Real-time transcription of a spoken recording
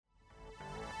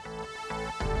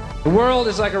The world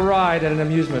is like a ride at an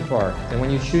amusement park, and when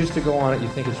you choose to go on it, you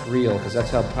think it's real, because that's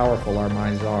how powerful our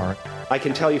minds are. I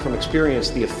can tell you from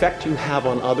experience, the effect you have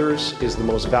on others is the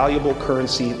most valuable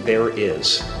currency there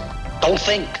is. Don't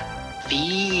think,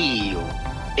 feel.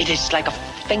 It is like a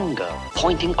finger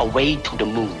pointing away to the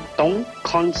moon. Don't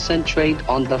concentrate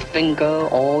on the finger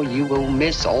or you will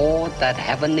miss all that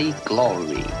heavenly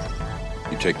glory.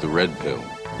 You take the red pill,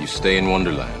 you stay in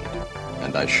Wonderland,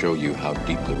 and I show you how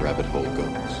deep the rabbit hole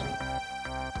goes.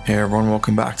 Hey everyone,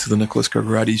 welcome back to the Nicholas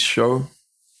Gregoriades Show.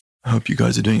 I hope you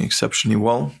guys are doing exceptionally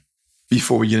well.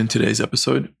 Before we get into today's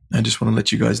episode, I just want to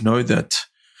let you guys know that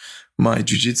my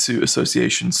Jiu-Jitsu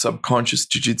association, Subconscious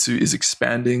Jiu-Jitsu, is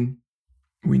expanding.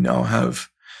 We now have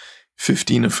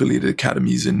 15 affiliated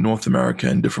academies in North America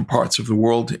and different parts of the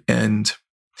world. And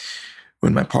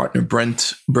when my partner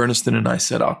Brent Berniston and I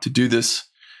set out to do this,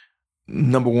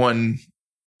 number one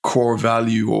core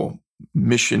value or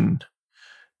mission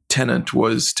tenet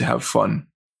was to have fun.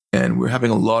 And we're having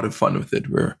a lot of fun with it.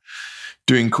 We're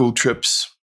doing cool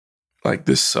trips. Like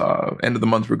this end of the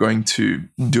month, we're going to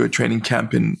do a training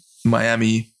camp in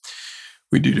Miami.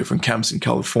 We do different camps in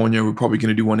California. We're probably going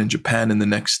to do one in Japan in the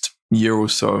next year or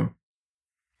so.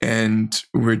 And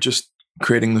we're just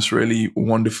creating this really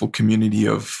wonderful community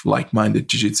of like-minded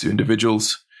jiu-jitsu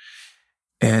individuals.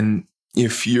 And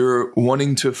if you're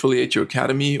wanting to affiliate your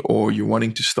academy or you're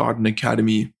wanting to start an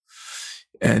academy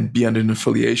and be under an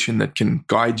affiliation that can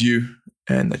guide you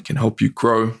and that can help you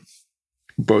grow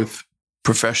both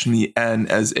professionally and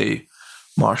as a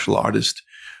martial artist,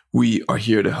 we are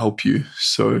here to help you.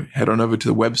 So head on over to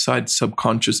the website,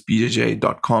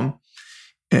 subconsciousbjj.com,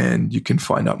 and you can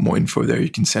find out more info there. You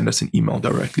can send us an email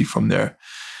directly from there.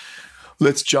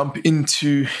 Let's jump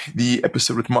into the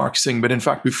episode with Mark Singh. But in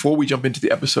fact, before we jump into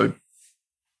the episode,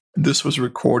 this was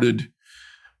recorded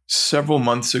several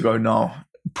months ago now,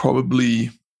 probably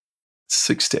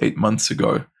 6 to 8 months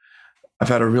ago. I've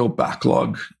had a real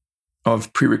backlog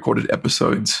of pre-recorded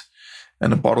episodes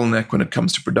and a bottleneck when it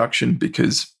comes to production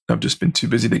because I've just been too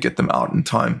busy to get them out in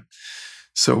time.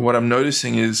 So what I'm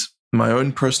noticing is my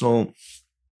own personal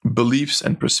beliefs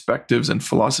and perspectives and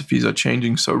philosophies are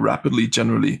changing so rapidly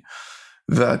generally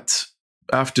that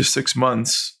after 6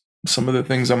 months, some of the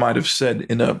things I might have said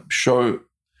in a show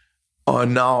are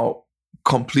now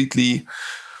completely,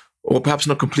 or perhaps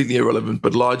not completely irrelevant,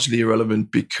 but largely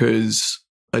irrelevant because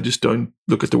I just don't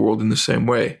look at the world in the same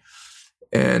way.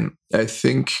 And I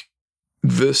think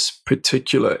this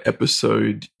particular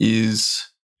episode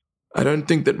I don't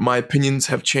think that my opinions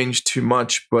have changed too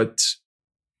much, but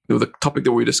the topic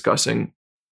that we're discussing,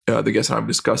 the guest I'm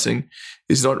discussing,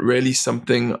 is not really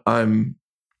something I'm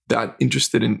that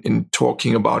interested in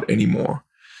talking about anymore.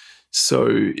 So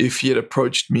if he had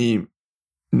approached me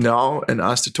now and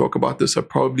asked to talk about this, I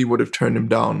probably would have turned him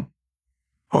down.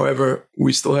 However,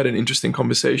 we still had an interesting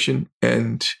conversation,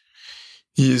 and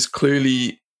he is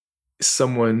clearly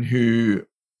someone who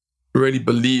really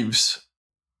believes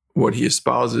what he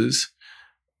espouses.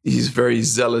 He's very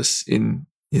zealous in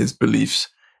his beliefs,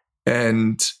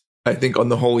 and I think on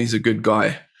the whole, he's a good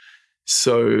guy.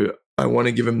 So I want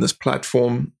to give him this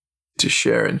platform to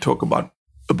share and talk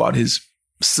about his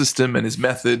system and his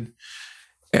method.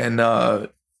 And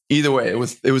either way, it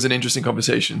was an interesting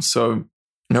conversation. So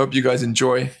I hope you guys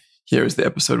enjoy. Here is the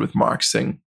episode with Mark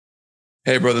Singh.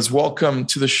 Hey, brothers, welcome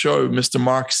to the show, Mr.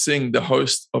 Mark Singh, the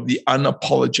host of the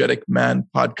Unapologetic Man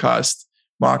podcast.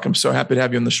 Mark, I'm so happy to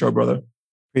have you on the show, brother.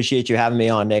 Appreciate you having me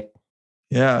on, Nick.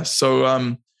 Yeah,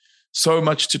 so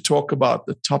much to talk about.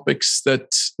 The topics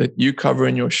that you cover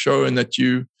in your show and that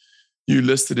you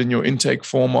listed in your intake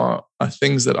form are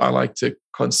things that I like to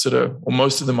consider, or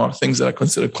most of them are things that I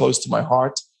consider close to my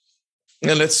heart.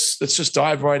 And let's just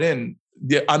dive right in.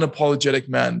 The unapologetic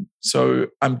man. So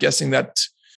I'm guessing that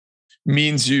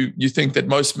means you think that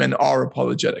most men are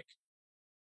apologetic.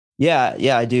 Yeah,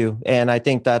 I do. And I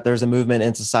think that there's a movement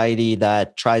in society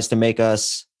that tries to make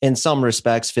us, in some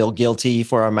respects, feel guilty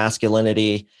for our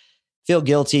masculinity, feel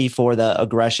guilty for the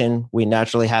aggression we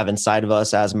naturally have inside of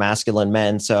us as masculine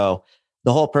men. So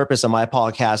the whole purpose of my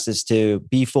podcast is to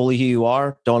be fully who you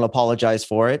are. Don't apologize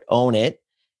for it. Own it.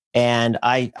 And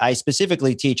I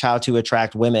specifically teach how to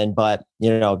attract women, but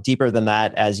deeper than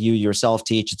that, as you yourself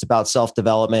teach, it's about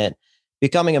self-development,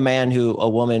 becoming a man who a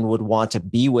woman would want to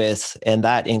be with. And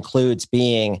that includes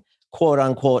being quote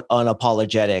unquote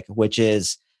unapologetic, which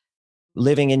is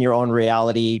living in your own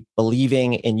reality,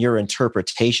 believing in your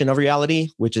interpretation of reality,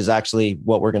 which is actually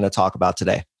what we're going to talk about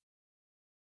today.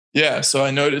 Yeah. So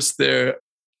I noticed there,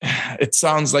 it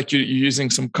sounds like you're using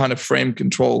some kind of frame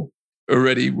control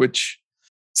already,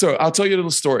 so I'll tell you a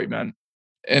little story, man.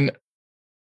 And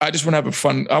I just want to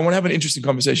have I want to have an interesting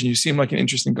conversation. You seem like an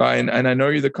interesting guy, and I know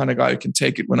you're the kind of guy who can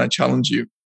take it when I challenge you.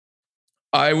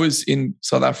 I was in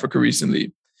South Africa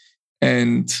recently,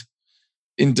 and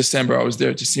in December, I was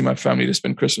there to see my family, to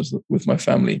spend Christmas with my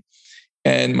family.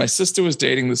 And my sister was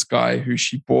dating this guy who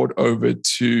she brought over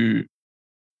to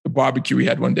the barbecue we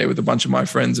had one day with a bunch of my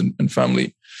friends and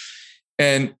family.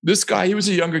 And this guy, he was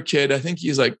a younger kid. I think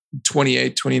he's like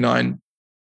 28, 29.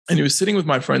 And he was sitting with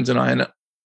my friends and I. And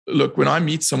look, when I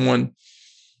meet someone,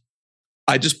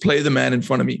 I just play the man in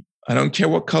front of me. I don't care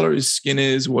what color his skin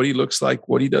is, what he looks like,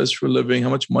 what he does for a living, how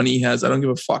much money he has. I don't give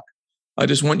a fuck. I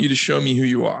just want you to show me who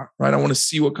you are, right? I want to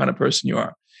see what kind of person you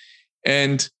are.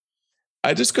 And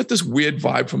I just got this weird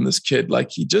vibe from this kid.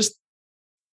 Like he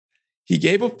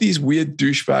gave up these weird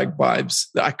douchebag vibes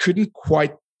that I couldn't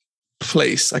quite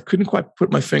place. I couldn't quite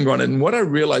put my finger on it. And what I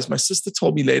realized, my sister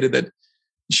told me later that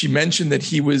she mentioned that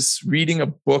he was reading a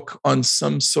book on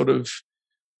some sort of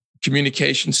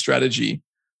communication strategy,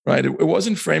 right? It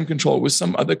wasn't frame control. It was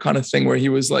some other kind of thing where he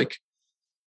was like,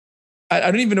 I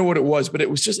don't even know what it was, but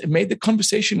it made the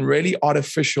conversation really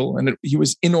artificial and he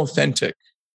was inauthentic,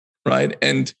 right?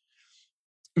 And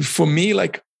for me,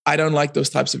 like, I don't like those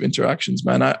types of interactions,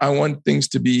 man. I want things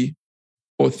to be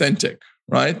authentic,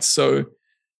 right? So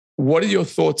what are your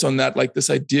thoughts on that? Like this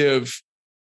idea of,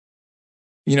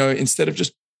 instead of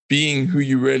just being who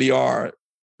you really are,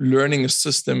 learning a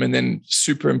system and then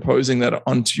superimposing that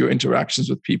onto your interactions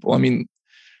with people. I mean,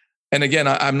 and again,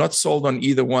 I'm not sold on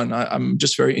either one. I'm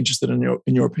just very interested in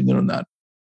your opinion on that.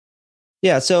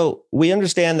 Yeah. So we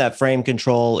understand that frame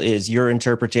control is your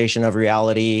interpretation of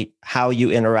reality, how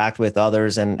you interact with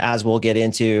others. And as we'll get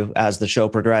into as the show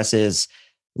progresses,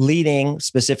 leading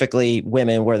specifically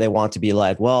women where they want to be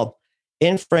led. Well,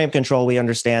 in frame control, we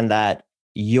understand that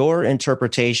your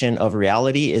interpretation of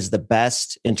reality is the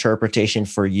best interpretation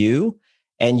for you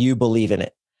and you believe in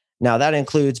it. Now, that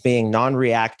includes being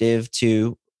non-reactive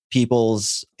to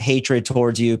people's hatred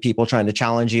towards you, people trying to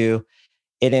challenge you.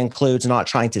 It includes not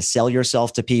trying to sell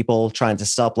yourself to people, trying to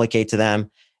supplicate to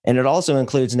them. And it also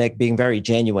includes, Nick, being very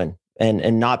genuine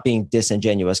and not being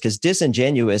disingenuous, because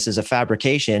disingenuous is a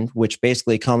fabrication, which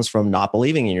basically comes from not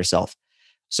believing in yourself.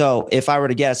 So if I were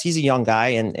to guess, he's a young guy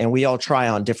and we all try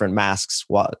on different masks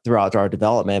throughout our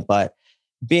development, but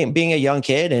being a young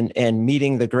kid and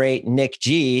meeting the great Nick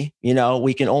G,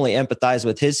 we can only empathize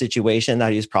with his situation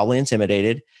that he was probably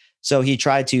intimidated. So he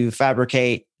tried to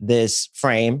fabricate this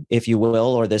frame, if you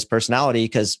will, or this personality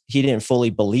because he didn't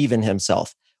fully believe in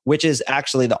himself, which is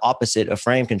actually the opposite of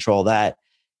frame control. That,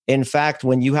 in fact,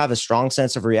 when you have a strong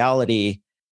sense of reality,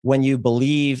 when you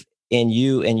believe in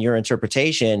you and your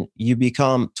interpretation, you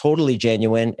become totally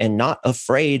genuine and not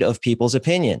afraid of people's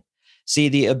opinion. See,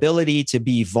 the ability to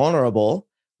be vulnerable,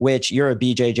 which you're a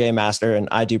BJJ master and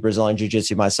I do Brazilian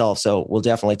Jiu-Jitsu myself, so we'll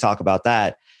definitely talk about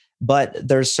that. But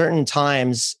there's certain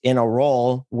times in a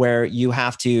role where you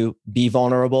have to be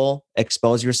vulnerable,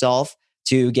 expose yourself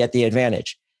to get the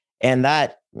advantage. And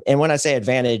when I say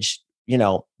advantage,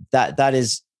 that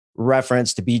is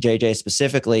reference to BJJ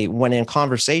specifically. When in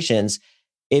conversations,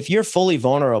 if you're fully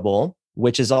vulnerable,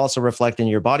 which is also reflected in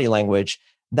your body language,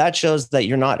 that shows that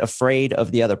you're not afraid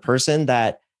of the other person,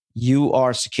 that you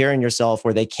are secure in yourself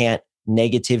where they can't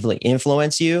negatively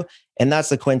influence you. And that's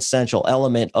the quintessential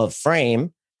element of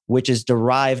frame, which is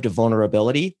derived of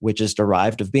vulnerability, which is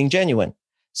derived of being genuine.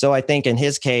 So I think in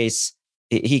his case,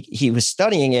 he was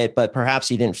studying it, but perhaps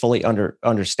he didn't fully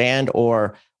understand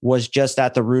or was just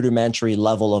at the rudimentary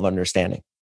level of understanding.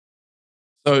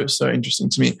 So interesting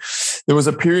to me. There was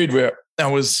a period where I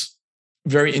was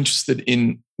very interested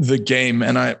in the game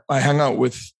and I hung out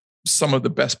with some of the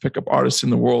best pickup artists in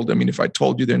the world. I mean, if I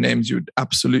told you their names, you'd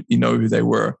absolutely know who they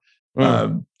were.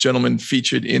 Gentlemen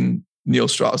featured in Neil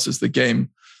Strauss's The Game.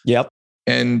 Yep.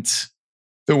 And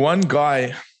the one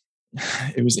guy,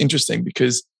 it was interesting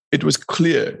because it was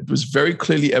clear, it was very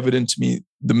clearly evident to me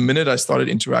the minute I started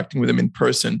interacting with him in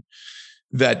person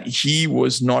that he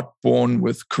was not born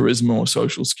with charisma or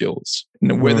social skills.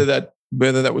 And whether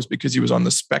that was because he was on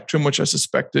the spectrum, which I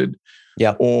suspected,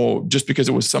 or just because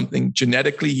it was something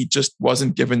genetically, he just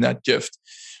wasn't given that gift.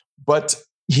 But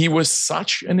he was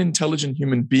such an intelligent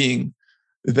human being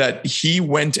that he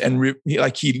went and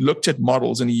he looked at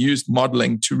models and he used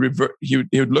modeling to revert. He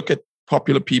would look at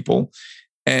popular people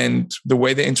and the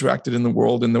way they interacted in the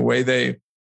world and the way they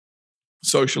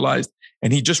socialized,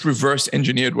 and he just reverse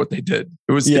engineered what they did.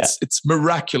 It's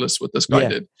miraculous what this guy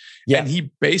did. And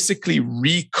he basically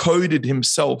recoded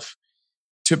himself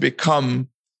to become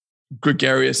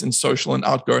gregarious and social and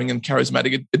outgoing and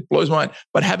charismatic. It blows my mind.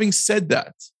 But having said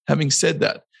that,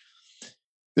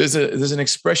 there's an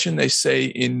expression they say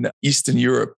in Eastern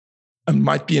Europe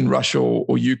might be in Russia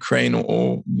or Ukraine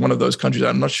or one of those countries.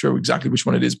 I'm not sure exactly which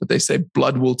one it is, but they say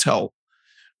blood will tell,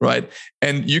 right?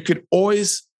 And I could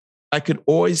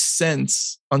always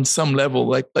sense on some level,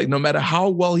 like no matter how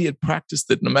well he had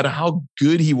practiced it, no matter how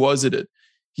good he was at it,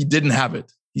 he didn't have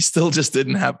it. He still just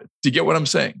didn't have it. Do you get what I'm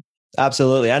saying?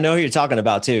 Absolutely. I know who you're talking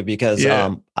about too, because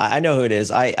I know who it is.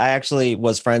 I actually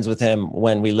was friends with him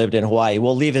when we lived in Hawaii.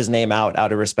 We'll leave his name out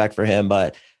of respect for him,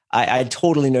 but I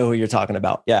totally know who you're talking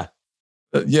about. Yeah.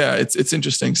 It's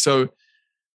interesting. So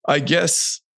I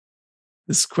guess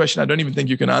this question, I don't even think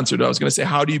you can answer it. I was going to say,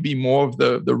 how do you be more of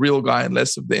the real guy and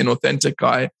less of the inauthentic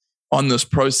guy on this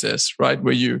process, right?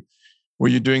 Where you're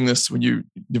doing this, when you're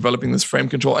developing this frame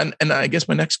control. And I guess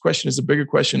my next question is a bigger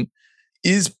question.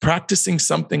 Is practicing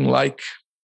something like,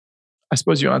 I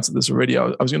suppose you answered this already.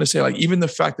 I was going to say, like, even the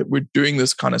fact that we're doing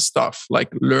this kind of stuff,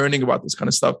 like learning about this kind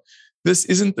of stuff, this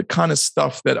isn't the kind of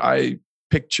stuff that I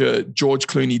picture George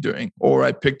Clooney doing, or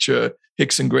I picture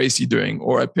Hicks and Gracie doing,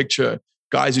 or I picture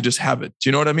guys who just have it. Do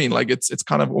you know what I mean? Like it's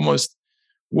kind of almost,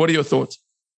 what are your thoughts?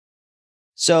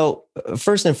 So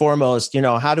first and foremost,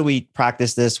 how do we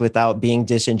practice this without being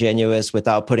disingenuous,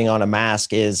 without putting on a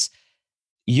mask, is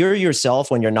you're yourself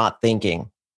when you're not thinking.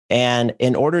 And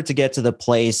in order to get to the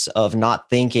place of not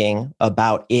thinking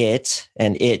about it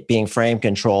and it being frame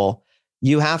control,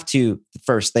 you have to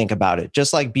first think about it.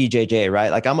 Just like BJJ,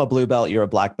 right? Like I'm a blue belt, you're a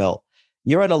black belt.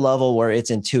 You're at a level where it's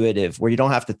intuitive, where you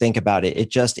don't have to think about it. It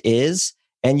just is.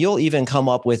 And you'll even come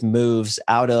up with moves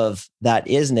out of that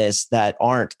isness that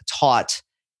aren't taught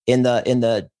in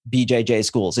the BJJ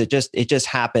schools. It just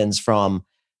happens from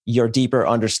your deeper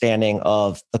understanding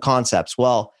of the concepts.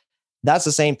 Well, that's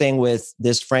the same thing with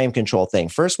this frame control thing.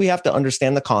 First, we have to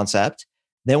understand the concept.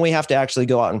 Then we have to actually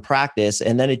go out and practice.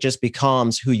 And then it just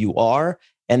becomes who you are.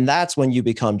 And that's when you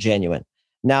become genuine.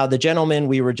 Now, the gentleman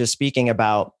we were just speaking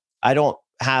about, I don't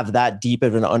have that deep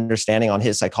of an understanding on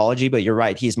his psychology, but you're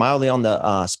right. He's mildly on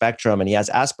the spectrum and he has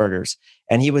Asperger's.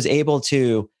 And he was able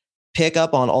to pick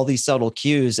up on all these subtle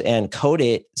cues and code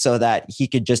it so that he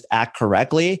could just act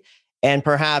correctly. And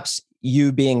perhaps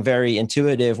you being very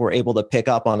intuitive were able to pick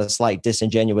up on a slight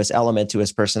disingenuous element to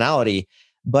his personality.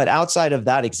 But outside of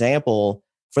that example,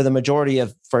 for the majority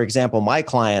of, for example, my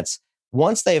clients,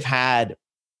 once they've had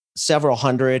several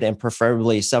hundred and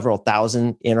preferably several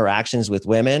thousand interactions with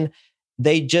women,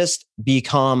 they just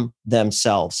become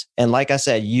themselves. And like I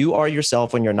said, you are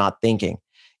yourself when you're not thinking.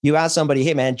 You ask somebody,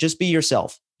 hey man, just be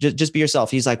yourself. Just be yourself.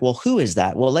 He's like, well, who is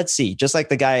that? Well, let's see. Just like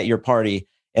the guy at your party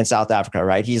in South Africa,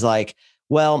 right? He's like,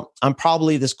 well, I'm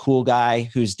probably this cool guy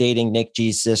who's dating Nick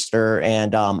G's sister,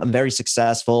 and I'm very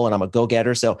successful and I'm a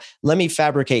go-getter. So let me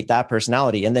fabricate that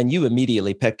personality. And then you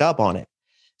immediately picked up on it.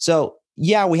 So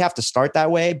yeah, we have to start that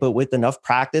way, but with enough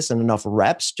practice and enough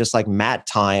reps, just like mat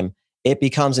time, it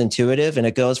becomes intuitive and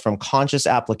it goes from conscious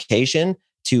application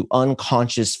to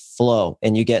unconscious flow.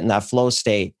 And you get in that flow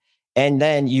state. And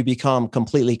then you become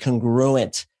completely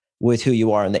congruent with who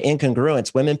you are. And the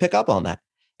incongruence, women pick up on that.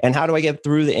 And how do I get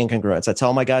through the incongruence? I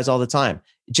tell my guys all the time,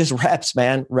 just reps,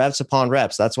 man, reps upon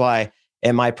reps. That's why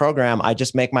in my program, I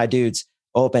just make my dudes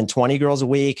open 20 girls a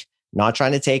week, not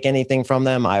trying to take anything from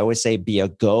them. I always say, be a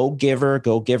go-giver,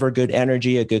 good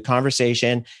energy, a good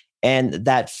conversation. And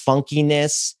that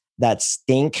funkiness, that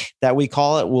stink that we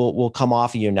call it will come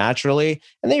off of you naturally.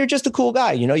 And then you're just a cool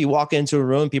guy. You walk into a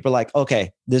room, people are like,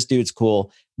 okay, this dude's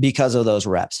cool because of those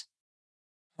reps.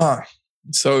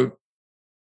 So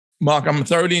Mark, I'm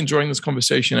thoroughly enjoying this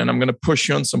conversation and I'm going to push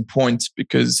you on some points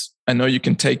because I know you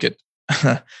can take it.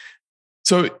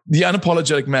 So the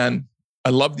unapologetic man, I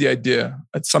love the idea.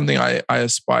 It's something I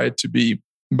aspire to be,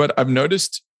 but I've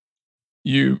noticed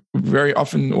you very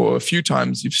often or a few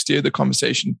times you've steered the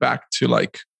conversation back to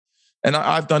like, and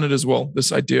I've done it as well.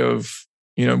 This idea of,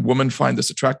 women find this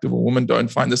attractive or women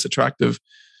don't find this attractive.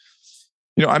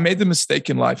 I made the mistake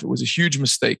in life. It was a huge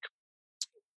mistake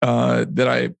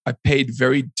that I paid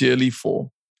very dearly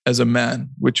for as a man,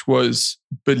 which was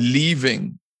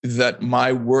believing that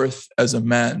my worth as a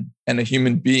man and a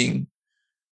human being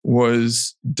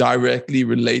was directly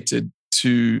related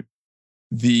to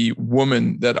the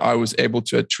woman that I was able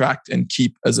to attract and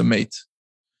keep as a mate.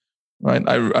 Right.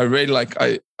 I really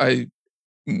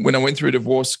when I went through a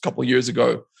divorce a couple of years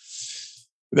ago,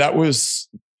 that was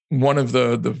one of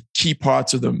the key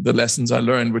parts of the lessons I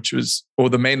learned, or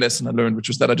the main lesson I learned, which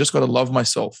was that I just got to love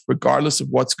myself, regardless of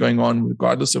what's going on,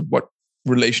 regardless of what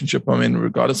relationship I'm in,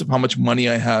 regardless of how much money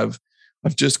I have.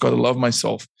 I've just got to love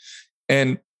myself.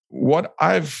 And what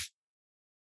I've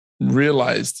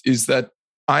realized is that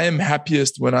I am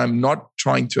happiest when I'm not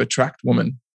trying to attract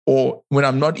women, or when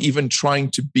I'm not even trying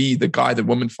to be the guy that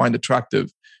women find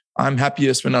attractive. I'm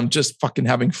happiest when I'm just fucking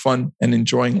having fun and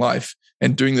enjoying life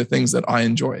and doing the things that I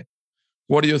enjoy.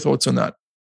 What are your thoughts on that?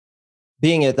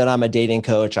 Being it that I'm a dating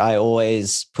coach, I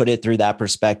always put it through that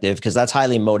perspective because that's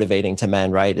highly motivating to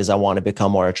men, right? Is I want to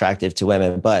become more attractive to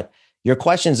women. But your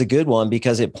question is a good one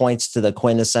because it points to the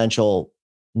quintessential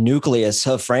nucleus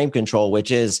of frame control,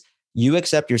 which is you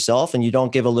accept yourself and you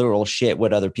don't give a literal shit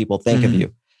what other people think of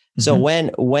you. So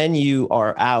when you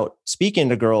are out speaking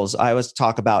to girls, I always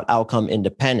talk about outcome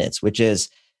independence, which is,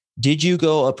 did you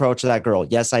go approach that girl?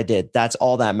 Yes, I did. That's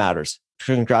all that matters.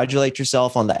 Congratulate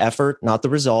yourself on the effort, not the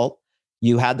result.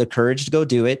 You had the courage to go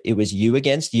do it. It was you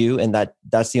against you. And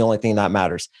that's the only thing that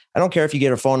matters. I don't care if you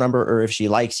get her phone number or if she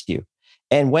likes you.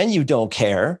 And when you don't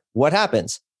care, what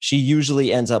happens? She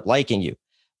usually ends up liking you.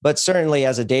 But certainly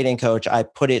as a dating coach, I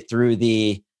put it through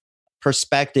the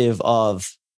perspective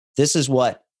of this is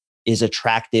what is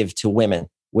attractive to women,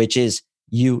 which is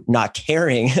you not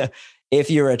caring if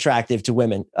you're attractive to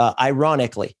women,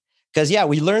 ironically. Because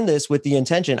we learned this with the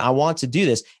intention, I want to do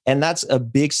this. And that's a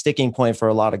big sticking point for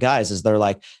a lot of guys is they're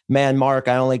like, man, Mark,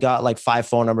 I only got like 5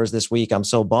 phone numbers this week. I'm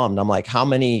so bummed. I'm like, how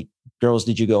many girls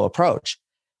did you go approach?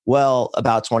 Well,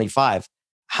 about 25.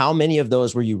 How many of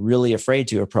those were you really afraid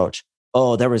to approach?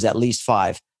 Oh, there was at least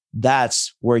 5.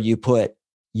 That's where you put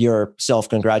your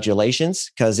self-congratulations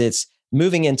because it's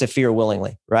moving into fear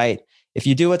willingly, right? If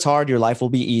you do what's hard, your life will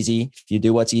be easy. If you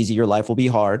do what's easy, your life will be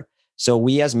hard. So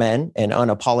we as men and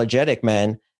unapologetic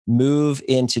men move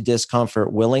into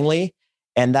discomfort willingly.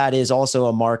 And that is also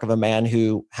a mark of a man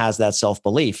who has that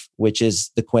self-belief, which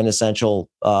is the quintessential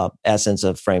essence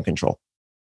of frame control.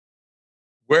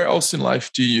 Where else in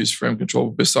life do you use frame control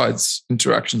besides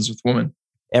interactions with women?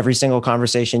 Every single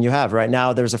conversation you have. Right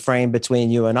now, there's a frame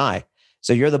between you and I.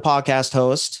 So you're the podcast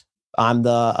host. I'm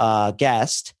the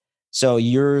guest. So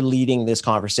you're leading this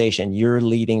conversation. You're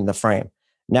leading the frame.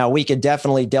 Now, we could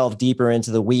definitely delve deeper into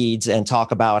the weeds and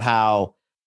talk about how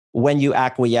when you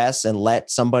acquiesce and let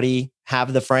somebody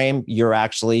have the frame, you're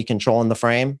actually controlling the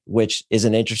frame, which is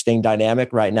an interesting dynamic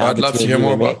right now. I'd love to hear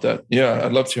more about that. Yeah,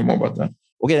 I'd love to hear more about that.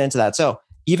 We'll get into that. So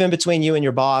even between you and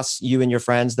your boss, you and your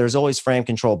friends, there's always frame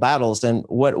control battles. And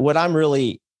what I'm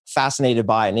really fascinated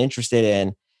by and interested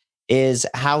in is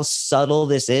how subtle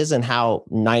this is and how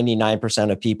 99%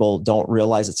 of people don't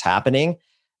realize it's happening.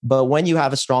 But when you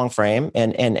have a strong frame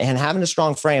and having a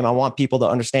strong frame, I want people to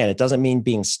understand it doesn't mean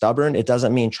being stubborn. It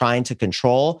doesn't mean trying to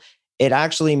control. It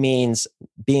actually means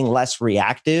being less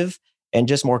reactive and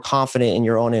just more confident in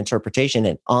your own interpretation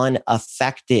and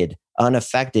unaffected,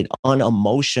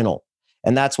 unemotional.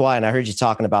 And that's why, and I heard you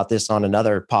talking about this on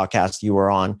another podcast you were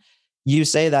on, you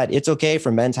say that it's okay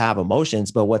for men to have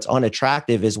emotions, but what's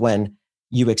unattractive is when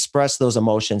you express those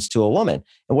emotions to a woman.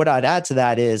 And what I'd add to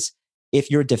that is, if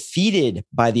you're defeated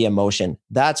by the emotion,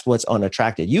 that's what's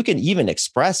unattractive. You can even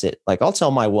express it. Like I'll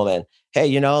tell my woman,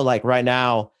 hey, like right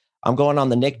now I'm going on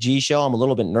the Nick G show. I'm a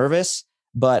little bit nervous,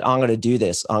 but I'm going to do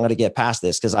this. I'm going to get past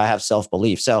this because I have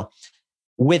self-belief. So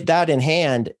with that in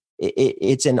hand,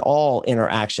 it's in all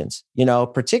interactions,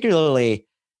 particularly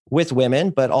with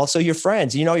women, but also your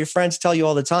friends. Your friends tell you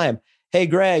all the time, hey,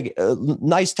 Greg,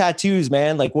 nice tattoos,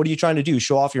 man. Like, what are you trying to do?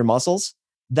 Show off your muscles?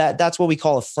 That's what we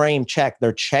call a frame check.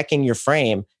 They're checking your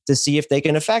frame to see if they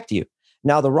can affect you.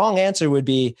 Now, the wrong answer would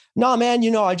be, no, man,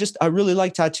 I really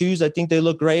like tattoos. I think they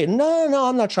look great. No,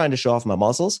 I'm not trying to show off my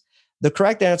muscles. The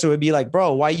correct answer would be like,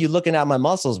 bro, why are you looking at my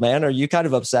muscles, man? Are you kind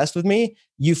of obsessed with me?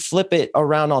 You flip it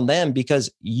around on them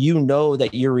because you know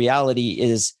that your reality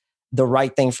is the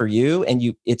right thing for you.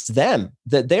 And it's them,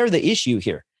 that they're the issue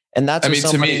here. And that's,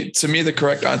 to me, the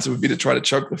correct answer would be to try to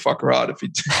choke the fucker out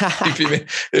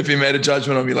if he made a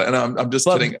judgment on me. Like, no, I'm just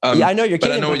kidding. I know you're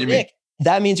kidding. But I know what you mean.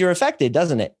 That means you're affected,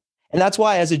 doesn't it? And that's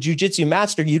why, as a jujitsu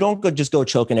master, you don't just go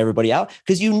choking everybody out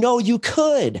because you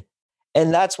could.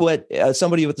 And that's what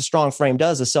somebody with a strong frame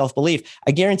does, is self-belief.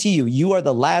 I guarantee you are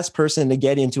the last person to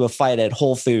get into a fight at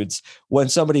Whole Foods when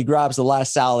somebody grabs the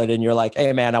last salad and you're like,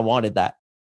 hey, man, I wanted that.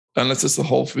 Unless it's the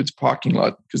Whole Foods parking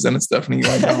lot, because then it's definitely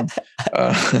going down.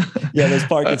 Yeah, there's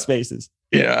parking spaces.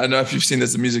 Yeah, I don't know if you've seen,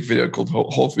 there's a music video called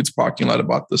Whole Foods parking lot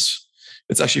about this.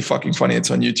 It's actually fucking funny. It's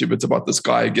on YouTube. It's about this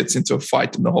guy who gets into a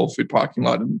fight in the Whole Food parking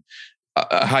lot. And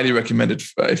I highly recommend it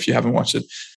if you haven't watched it.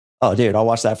 Oh, dude, I'll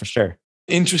watch that for sure.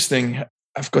 Interesting.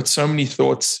 I've got so many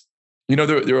thoughts. There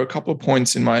were a couple of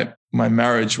points in my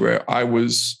marriage where I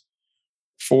was,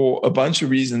 for a bunch of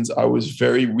reasons, I was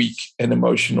very weak and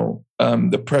emotional.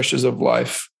 The pressures of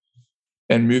life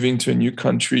and moving to a new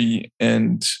country.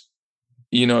 And,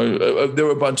 there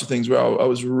were a bunch of things where I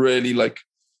was really like,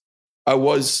 I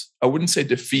wouldn't say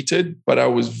defeated, but I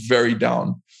was very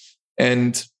down.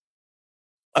 And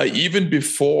even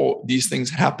before these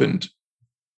things happened,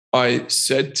 I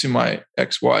said to my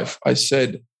ex-wife, I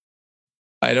said,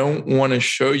 I don't want to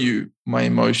show you my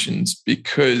emotions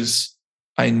because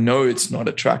I know it's not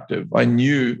attractive. I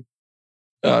knew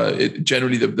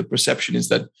generally the perception is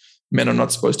that men are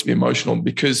not supposed to be emotional,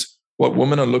 because what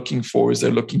women are looking for is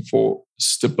they're looking for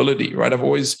stability, right? I've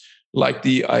always liked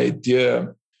the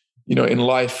idea, in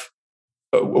life,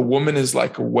 a woman is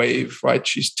like a wave, right?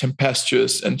 She's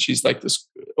tempestuous, and she's like this,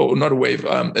 or not a wave,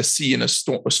 a sea in a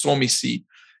stormy sea.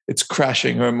 It's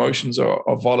crashing. Her emotions are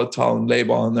volatile and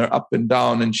labile, and they're up and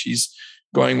down, and she's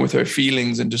going with her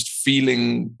feelings and just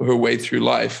feeling her way through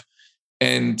life.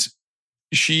 And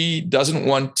she doesn't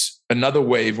want another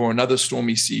wave or another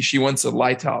stormy sea. She wants a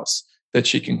lighthouse that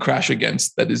she can crash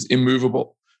against, that is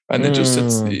immovable. And that just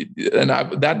sits. And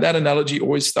that analogy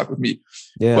always stuck with me.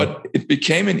 Yeah. But it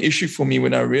became an issue for me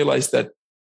when I realized that,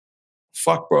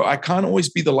 fuck, bro, I can't always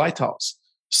be the lighthouse.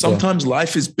 Sometimes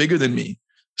life is bigger than me.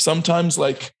 Sometimes,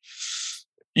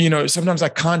 sometimes I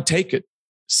can't take it.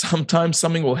 Sometimes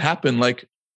something will happen, like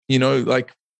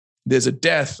there's a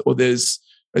death, or there's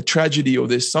a tragedy, or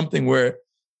there's something where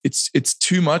it's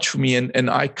too much for me, and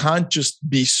I can't just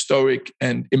be stoic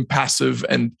and impassive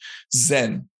and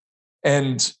zen.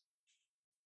 And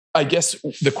I guess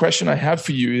the question I have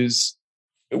for you is,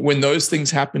 when those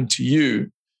things happen to you,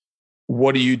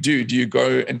 what do you do? Do you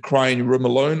go and cry in your room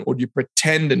alone, or do you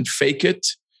pretend and fake it?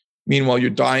 Meanwhile, you're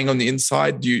dying on the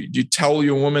inside. Do you tell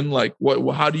your woman, like,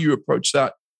 how do you approach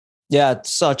that? Yeah,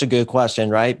 it's such a good question,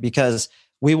 right? Because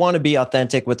we want to be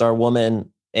authentic with our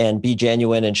woman and be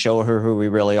genuine and show her who we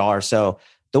really are. So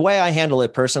the way I handle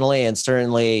it personally, and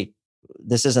certainly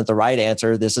this isn't the right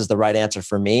answer, this is the right answer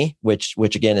for me, which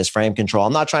again is frame control.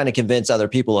 I'm not trying to convince other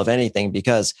people of anything,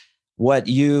 because what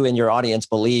you and your audience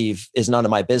believe is none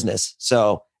of my business.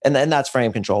 So, and that's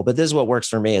frame control. But this is what works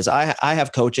for me is I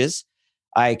have coaches.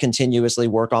 I continuously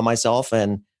work on myself.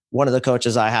 And one of the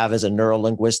coaches I have is a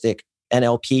neurolinguistic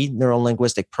NLP,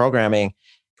 neurolinguistic programming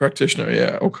practitioner.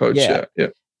 Yeah. Or coach. Yeah.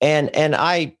 And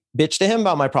I bitch to him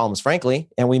about my problems, frankly.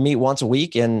 And we meet once a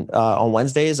week. And on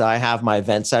Wednesdays, I have my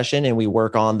event session, and we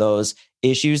work on those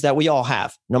issues that we all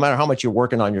have. No matter how much you're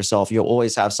working on yourself, you'll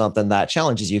always have something that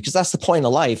challenges you, because that's the point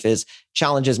of life, is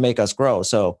challenges make us grow.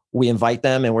 So we invite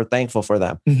them, and we're thankful for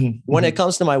them. When it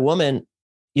comes to my woman,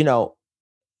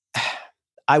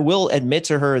 I will admit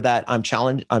to her that I'm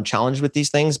challenged with these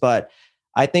things, but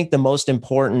I think the most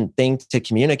important thing to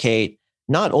communicate,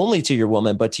 not only to your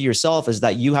woman, but to yourself, is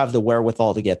that you have the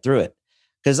wherewithal to get through it.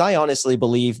 Because I honestly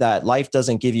believe that life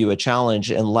doesn't give you a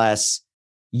challenge unless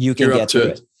you can get through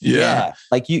it. Yeah.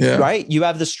 Right? You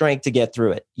have the strength to get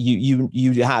through it. You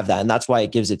have that. And that's why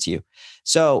it gives it to you.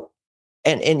 So,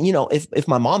 and if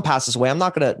my mom passes away, I'm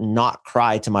not going to not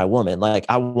cry to my woman. Like,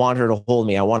 I want her to hold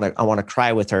me. I want to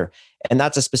cry with her. And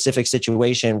that's a specific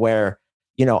situation where,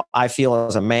 I feel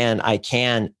as a man, I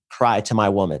can cry to my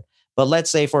woman. But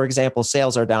let's say, for example,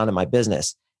 sales are down in my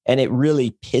business and it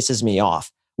really pisses me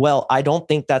off. Well, I don't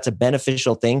think that's a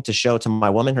beneficial thing to show to my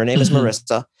woman. Her name is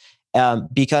Marissa,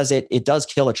 because it does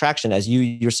kill attraction, as you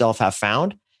yourself have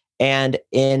found. And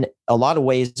in a lot of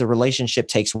ways, the relationship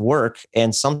takes work.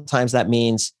 And sometimes that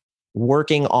means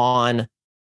working on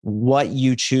what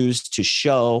you choose to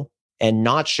show and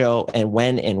not show, and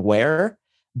when and where,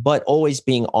 but always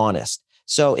being honest.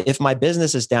 So if my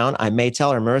business is down, I may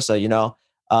tell her, Marissa,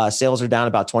 sales are down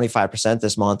about 25%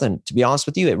 this month. And to be honest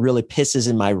with you, it really pisses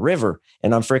in my river,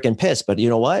 and I'm freaking pissed. But you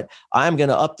know what? I'm going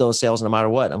to up those sales no matter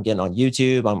what. I'm getting on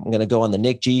YouTube. I'm going to go on the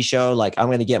Nick G show. Like, I'm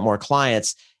going to get more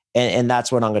clients, and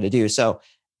that's what I'm going to do. So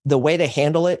the way to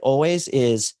handle it always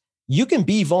is you can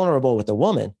be vulnerable with a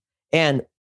woman. And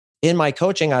in my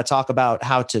coaching, I talk about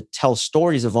how to tell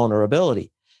stories of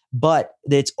vulnerability, but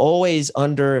it's always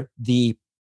under the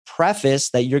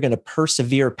preface that you're going to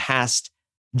persevere past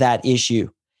that issue.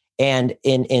 And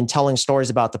in telling stories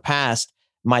about the past,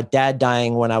 my dad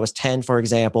dying when I was 10, for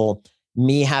example,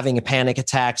 me having panic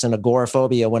attacks and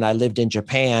agoraphobia when I lived in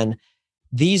Japan,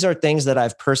 these are things that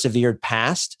I've persevered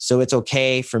past. So it's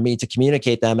okay for me to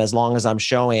communicate them as long as I'm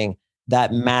showing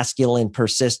that masculine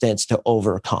persistence to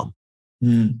overcome.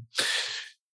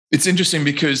 It's interesting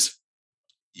because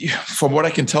from what I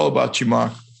can tell about you,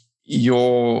 Mark,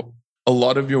 a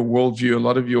lot of your worldview, a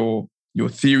lot of your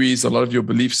theories, a lot of your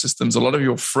belief systems, a lot of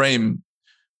your frame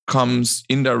comes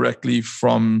indirectly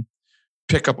from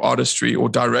pickup artistry, or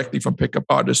directly from pickup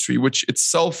artistry, which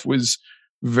itself was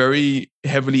very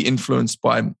heavily influenced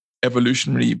by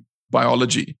evolutionary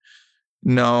biology.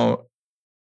 Now,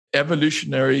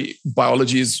 evolutionary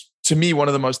biology is, to me, one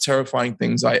of the most terrifying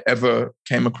things I ever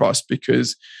came across,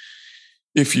 because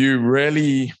if you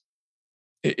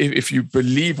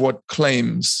believe what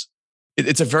claims,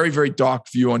 it's a very, very dark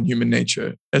view on human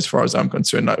nature as far as I'm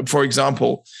concerned. For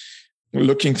example,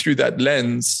 looking through that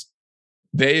lens,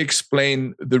 they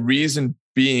explain the reason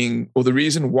being, or the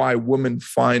reason why women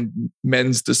find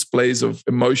men's displays of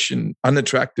emotion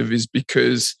unattractive is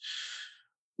because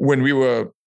when we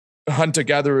were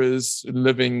hunter-gatherers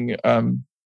living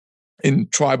in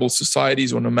tribal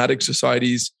societies or nomadic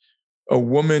societies, a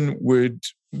woman would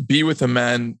be with a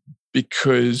man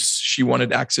because she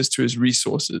wanted access to his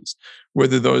resources,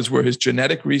 whether those were his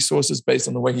genetic resources based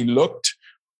on the way he looked,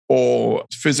 or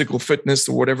physical fitness,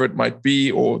 or whatever it might be,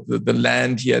 or the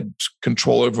land he had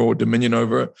control over or dominion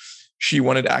over. She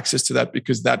wanted access to that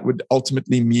because that would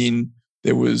ultimately mean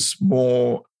there was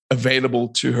more available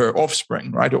to her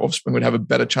offspring, right? Her offspring would have a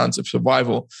better chance of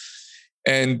survival.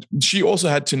 And she also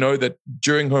had to know that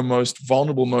during her most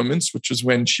vulnerable moments, which was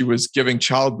when she was giving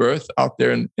childbirth out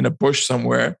there in a bush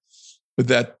somewhere,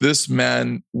 that this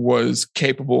man was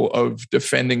capable of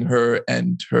defending her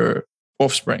and her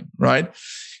offspring, right?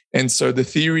 And so the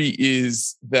theory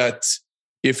is that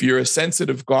if you're a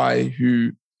sensitive guy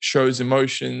who shows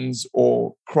emotions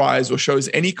or cries or shows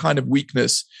any kind of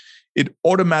weakness, it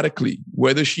automatically,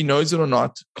 whether she knows it or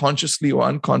not, consciously or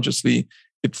unconsciously,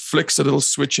 it flicks a little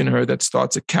switch in her that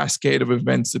starts a cascade of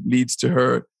events that leads to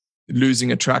her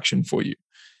losing attraction for you.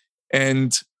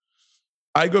 And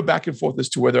I go back and forth as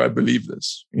to whether I believe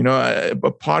this. A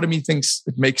part of me thinks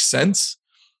it makes sense,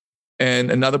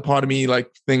 and another part of me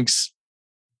thinks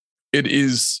it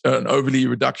is an overly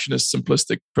reductionist,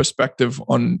 simplistic perspective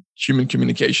on human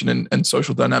communication and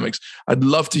social dynamics. I'd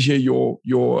love to hear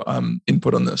your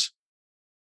input on this.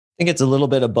 I think it's a little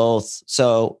bit of both.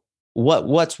 So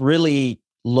what's really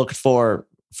looked for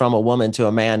from a woman to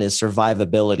a man is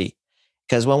survivability.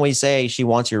 Because when we say she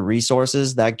wants your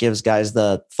resources, that gives guys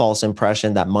the false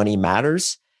impression that money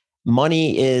matters.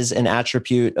 Money is an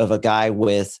attribute of a guy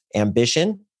with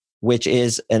ambition, which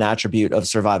is an attribute of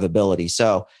survivability.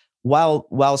 So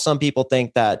while some people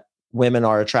think that women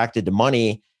are attracted to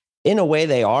money, in a way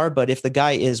they are, but if the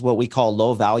guy is what we call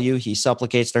low value, he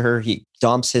supplicates to her, he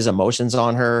dumps his emotions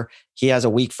on her, he has a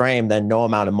weak frame, then no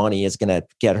amount of money is going to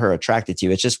get her attracted to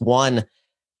you. It's just one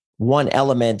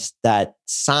element that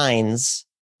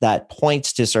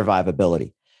points to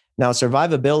survivability. Now,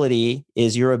 survivability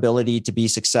is your ability to be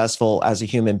successful as a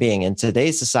human being. In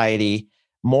today's society,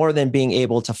 more than being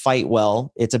able to fight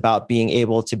well, it's about being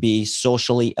able to be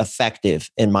socially effective,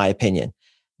 in my opinion.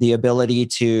 The ability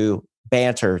to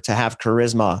banter, to have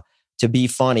charisma, to be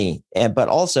funny, but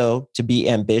also to be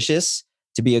ambitious,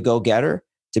 to be a go-getter,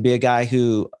 to be a guy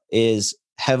who is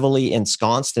heavily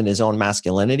ensconced in his own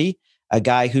masculinity, a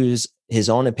guy whose his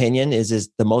own opinion is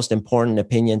the most important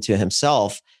opinion to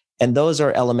himself. And those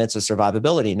are elements of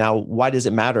survivability. Now, why does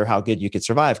it matter how good you could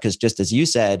survive? Because just as you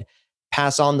said,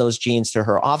 pass on those genes to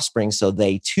her offspring so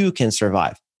they too can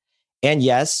survive. And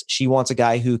yes, she wants a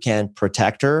guy who can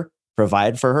protect her,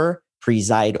 provide for her,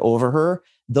 preside over her.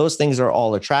 Those things are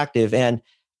all attractive. And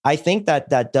I think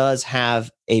that does have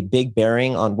a big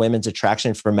bearing on women's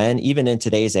attraction for men, even in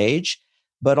today's age.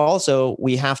 But also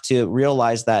we have to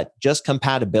realize that just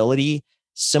compatibility,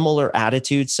 similar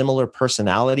attitudes, similar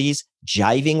personalities,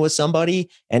 jiving with somebody,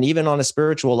 and even on a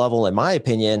spiritual level, in my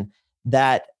opinion,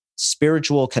 that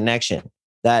spiritual connection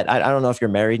that I don't know if you're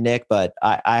married, Nick, but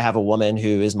I have a woman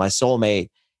who is my soulmate.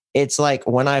 It's like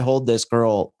when I hold this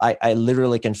girl, I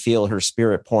literally can feel her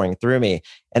spirit pouring through me.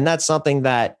 And that's something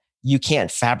that you can't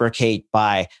fabricate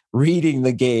by reading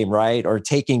the game, right? Or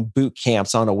taking boot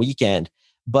camps on a weekend.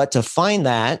 But to find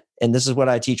that, and this is what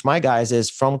I teach my guys, is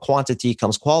from quantity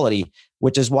comes quality,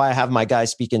 which is why I have my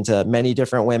guys speaking to many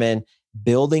different women,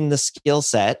 building the skill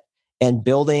set and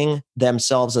building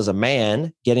themselves as a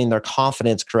man, getting their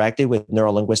confidence corrected with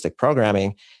neurolinguistic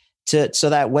programming, so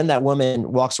that when that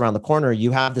woman walks around the corner,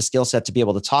 you have the skill set to be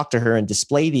able to talk to her and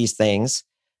display these things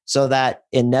so that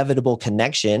inevitable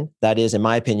connection, that is, in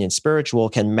my opinion, spiritual,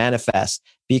 can manifest.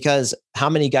 Because how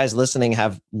many guys listening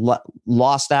have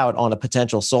lost out on a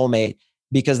potential soulmate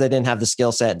because they didn't have the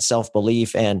skill set and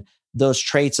self-belief and those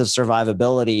traits of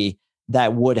survivability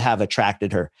that would have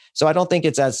attracted her. So I don't think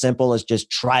it's as simple as just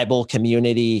tribal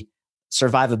community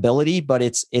survivability, but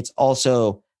it's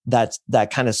also that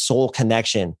kind of soul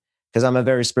connection, because I'm a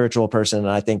very spiritual person and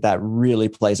I think that really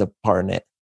plays a part in it.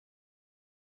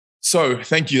 So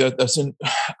thank you.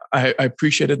 I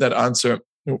appreciated that answer.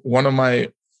 One of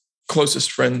my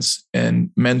closest friends and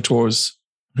mentors,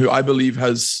 who I believe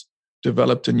has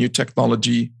developed a new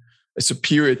technology, a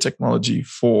superior technology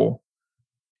for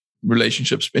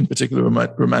relationships, in particular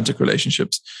romantic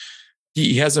relationships.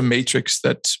 He has a matrix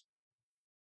that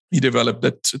he developed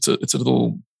that it's a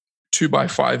little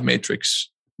 2x5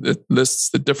 matrix that lists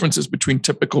the differences between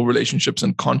typical relationships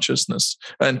and consciousness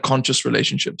and conscious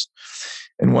relationships.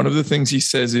 And one of the things he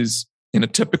says is, in a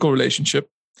typical relationship,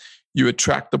 you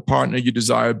attract the partner you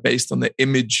desire based on the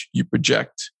image you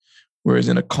project. Whereas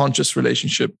in a conscious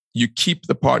relationship, you keep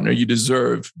the partner you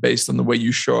deserve based on the way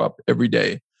you show up every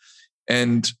day.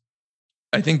 And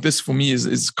I think this for me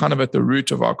is kind of at the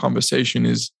root of our conversation.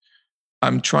 Is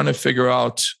I'm trying to figure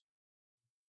out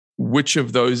which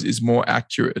of those is more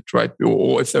accurate, right?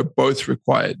 Or if they're both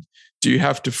required. Do you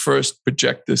have to first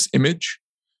project this image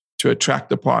to attract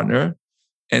the partner,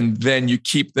 and then you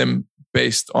keep them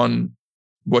based on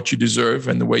what you deserve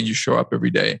and the way you show up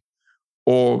every day?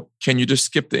 Or can you just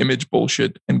skip the image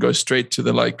bullshit and go straight to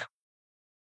the like,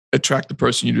 attract the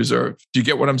person you deserve? Do you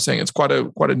get what I'm saying? It's quite a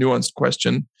nuanced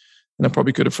question, and I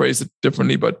probably could have phrased it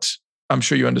differently, but I'm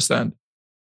sure you understand.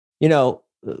 You know,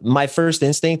 my first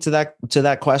instinct to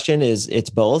that question is it's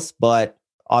both, but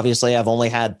obviously I've only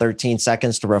had 13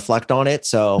 seconds to reflect on it.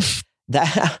 So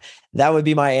that would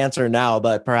be my answer now,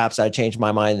 but perhaps I change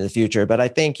my mind in the future. But I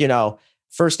think, you know,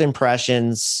 first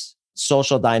impressions,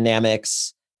 social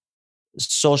dynamics,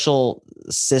 social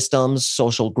systems,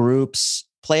 social groups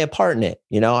play a part in it.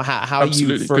 You know, how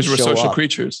absolutely, you first because we're show social up.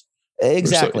 creatures.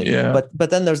 Exactly. Yeah. But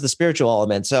then there's the spiritual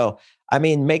element. So, I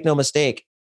mean, make no mistake,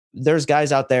 there's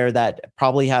guys out there that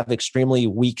probably have extremely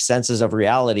weak senses of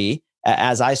reality,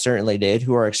 as I certainly did,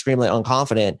 who are extremely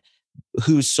unconfident,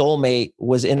 whose soulmate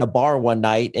was in a bar one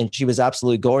night and she was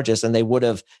absolutely gorgeous and they would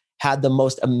have had the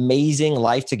most amazing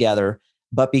life together.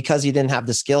 But because he didn't have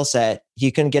the skill set,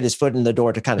 he couldn't get his foot in the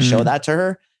door to kind of show that to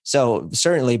her. So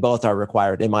certainly both are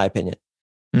required, in my opinion.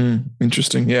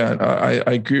 Interesting. Yeah,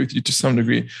 I agree with you to some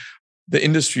degree. The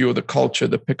industry or the culture,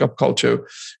 the pickup culture,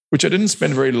 which I didn't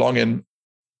spend very long in,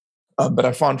 but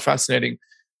I found fascinating.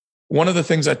 One of the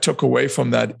things I took away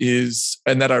from that is,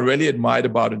 and that I really admired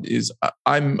about it, is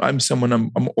I'm someone,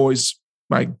 I'm always,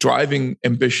 my driving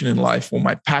ambition in life, or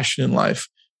my passion in life,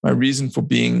 my reason for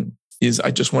being is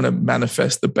I just want to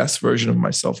manifest the best version of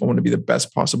myself. I want to be the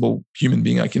best possible human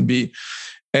being I can be.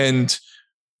 And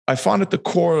I found at the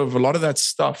core of a lot of that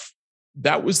stuff,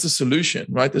 that was the solution,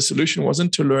 right? The solution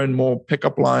wasn't to learn more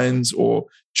pickup lines or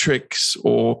tricks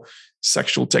or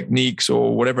sexual techniques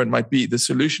or whatever it might be. The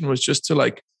solution was just to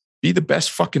like be the best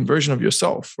fucking version of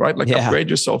yourself, right? Like upgrade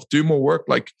yourself, do more work,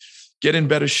 like get in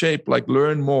better shape, like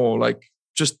learn more, like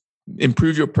just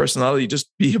improve your personality, just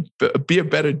be a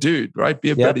better dude, right?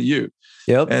 Be a better you.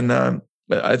 And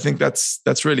I think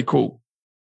that's really cool.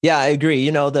 Yeah, I agree.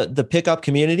 You know, the pickup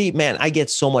community, man, I get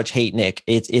so much hate, Nick.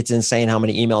 It's insane how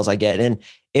many emails I get. And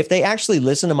if they actually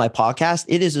listen to my podcast,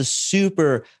 it is a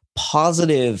super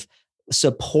positive,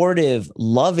 supportive,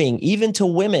 loving, even to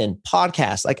women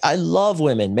podcast. Like I love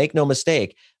women, make no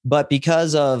mistake. But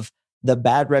because of the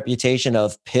bad reputation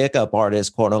of pickup artists,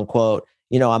 quote unquote,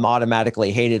 you know, I'm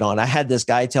automatically hated on. I had this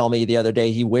guy tell me the other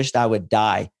day, he wished I would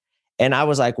die. And I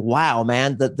was like, wow,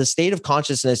 man, the state of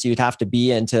consciousness you'd have to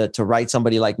be in to write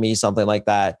somebody like me, something like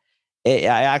that. I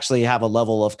actually have a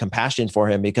level of compassion for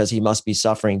him because he must be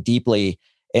suffering deeply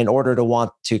in order to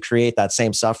want to create that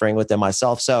same suffering within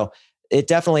myself. So it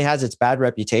definitely has its bad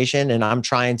reputation. And I'm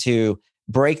trying to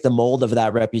break the mold of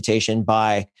that reputation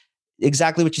by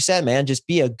exactly what you said, man. Just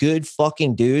be a good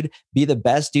fucking dude. Be the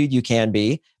best dude you can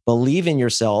be. Believe in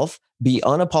yourself. Be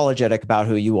unapologetic about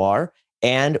who you are.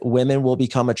 And women will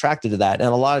become attracted to that. And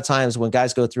a lot of times when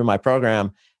guys go through my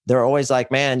program, they're always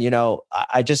like, man, you know,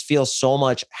 I just feel so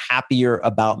much happier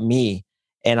about me.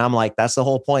 And I'm like, that's the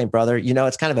whole point, brother. You know,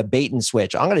 it's kind of a bait and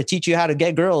switch. I'm going to teach you how to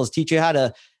get girls, teach you how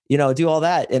to, you know, do all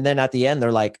that. And then at the end,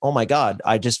 they're like, oh my God,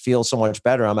 I just feel so much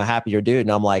better. I'm a happier dude.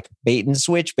 And I'm like, bait and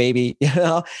switch, baby. You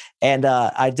know? And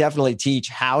I definitely teach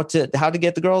how to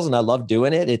get the girls. And I love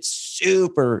doing it. It's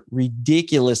super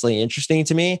ridiculously interesting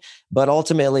to me. But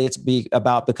ultimately, it's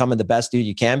about becoming the best dude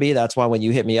you can be. That's why when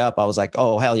you hit me up, I was like,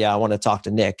 oh, hell yeah, I want to talk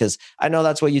to Nick. Because I know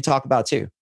that's what you talk about too.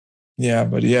 Yeah,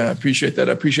 but yeah, I appreciate that.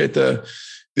 I appreciate the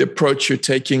approach you're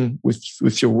taking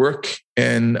with your work.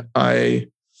 And I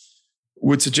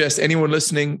would suggest anyone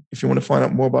listening, if you want to find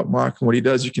out more about Mark and what he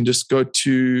does, you can just go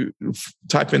to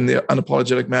type in the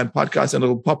Unapologetic Man podcast and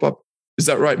it'll pop up. Is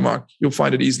that right, Mark? You'll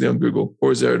find it easily on Google,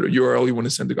 or is there a URL you want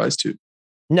to send the guys to?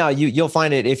 No, you'll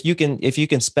find it. If you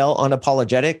can spell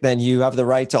unapologetic, then you have the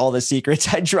right to all the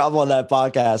secrets I drop on that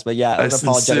podcast. But yeah, I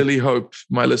sincerely hope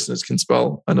my listeners can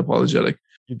spell unapologetic.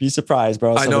 You'd be surprised,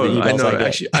 bro. I know.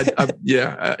 Actually,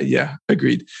 yeah,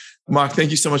 agreed. Mark,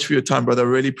 thank you so much for your time, brother. I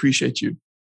really appreciate you.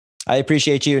 I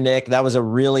appreciate you, Nick. That was a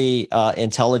really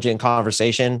intelligent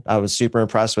conversation. I was super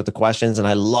impressed with the questions and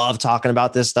I love talking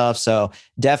about this stuff. So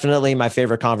definitely my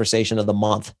favorite conversation of the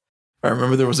month. I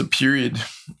remember there was a period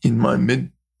in my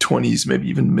mid 20s, maybe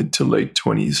even mid to late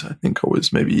 20s. I think I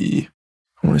was maybe,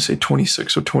 I want to say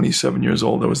 26 or 27 years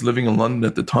old. I was living in London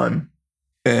at the time.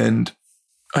 And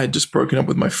I had just broken up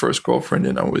with my first girlfriend,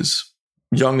 and I was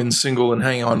young and single and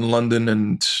hanging out in London.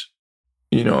 And,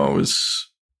 I was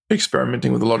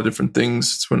experimenting with a lot of different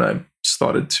things. It's when I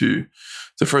started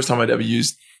the first time I'd ever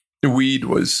used weed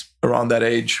was around that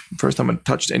age. First time I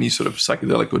touched any sort of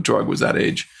psychedelic or drug was that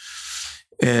age.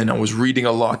 And I was reading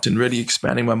a lot and really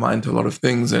expanding my mind to a lot of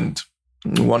things. And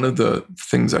one of the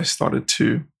things I started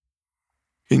to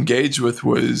engage with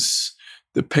was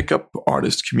the pickup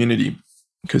artist community,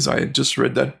 because I had just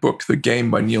read that book, The Game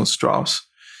by Neil Strauss.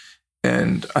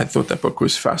 And I thought that book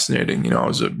was fascinating. I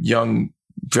was a young,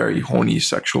 very horny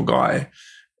sexual guy,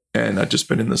 and I'd just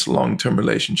been in this long-term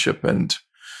relationship and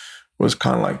was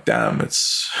kind of like, damn,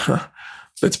 let's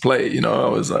play.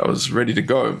 I was ready to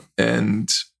go. And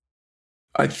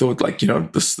I thought,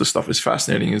 this stuff is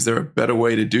fascinating. Is there a better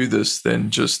way to do this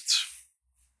than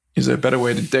is there a better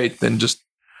way to date than just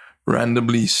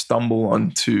randomly stumble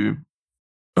onto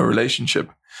a relationship?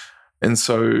 And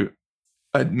so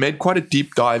I made quite a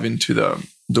deep dive into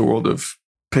the world of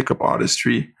pickup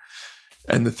artistry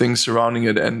and the things surrounding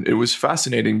it. And it was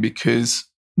fascinating because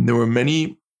there were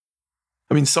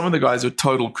some of the guys are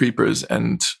total creepers,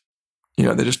 and,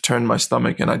 they just turned my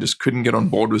stomach, and I just couldn't get on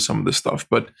board with some of this stuff.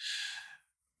 But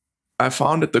I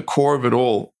found at the core of it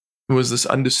all was this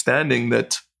understanding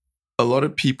that a lot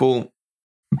of people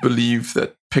believe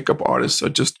that pickup artists are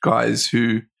just guys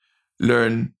who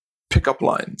learn pickup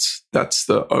lines. That's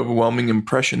the overwhelming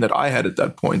impression that I had at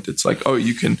that point. It's like, oh,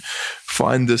 you can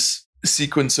find this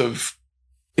sequence of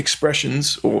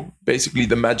expressions, or basically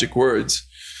the magic words,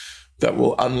 that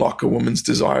will unlock a woman's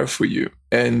desire for you.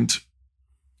 And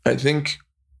I think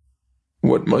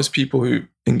what most people who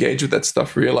engage with that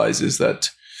stuff realize is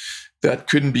that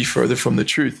couldn't be further from the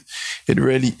truth. It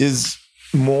really is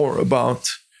more about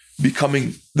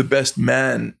becoming the best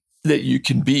man that you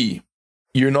can be.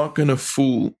 You're not going to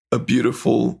fool a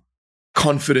beautiful,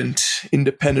 confident,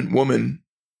 independent woman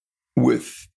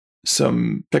with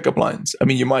some pickup lines.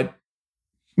 You might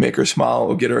make her smile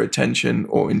or get her attention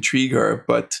or intrigue her,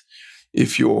 but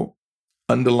if your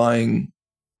underlying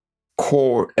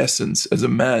core essence as a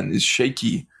man is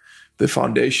shaky, the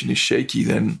foundation is shaky,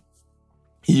 then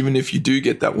even if you do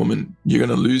get that woman, you're going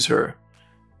to lose her.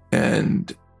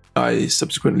 And I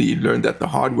subsequently learned that the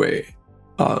hard way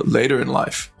later in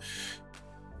life.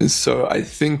 And so I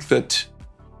think that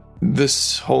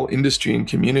this whole industry and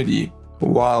community,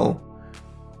 while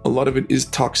a lot of it is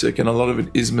toxic and a lot of it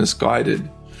is misguided,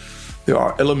 there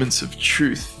are elements of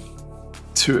truth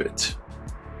to it.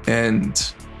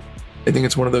 And I think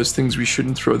it's one of those things we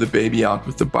shouldn't throw the baby out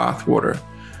with the bathwater.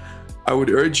 I would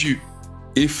urge you,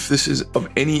 if this is of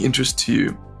any interest to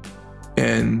you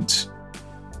and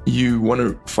you want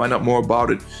to find out more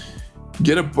about it,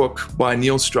 get a book by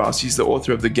Neil Strauss. He's the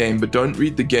author of The Game, but don't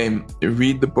read The Game.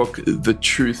 Read the book, The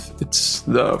Truth. It's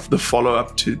the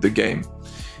follow-up to The Game.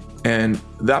 And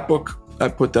that book, I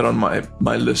put that on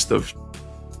my list of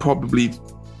probably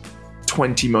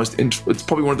it's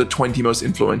probably one of the 20 most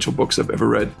influential books I've ever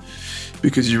read,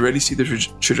 because you really see the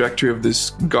trajectory of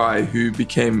this guy who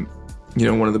became,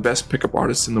 one of the best pickup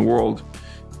artists in the world.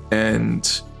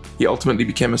 And he ultimately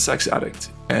became a sex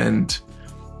addict. And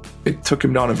it took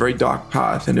him down a very dark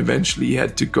path. And eventually he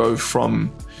had to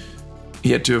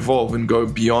evolve and go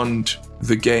beyond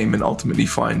the game and ultimately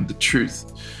find the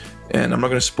truth. And I'm not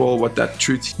going to spoil what that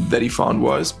truth that he found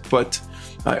was, but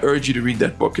I urge you to read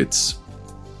that book. It's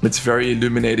very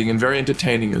illuminating and very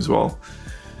entertaining as well.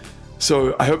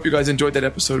 So I hope you guys enjoyed that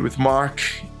episode with Mark,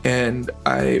 and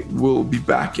I will be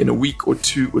back in a week or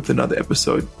two with another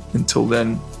episode. Until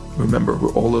then, remember,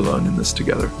 we're all alone in this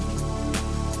together.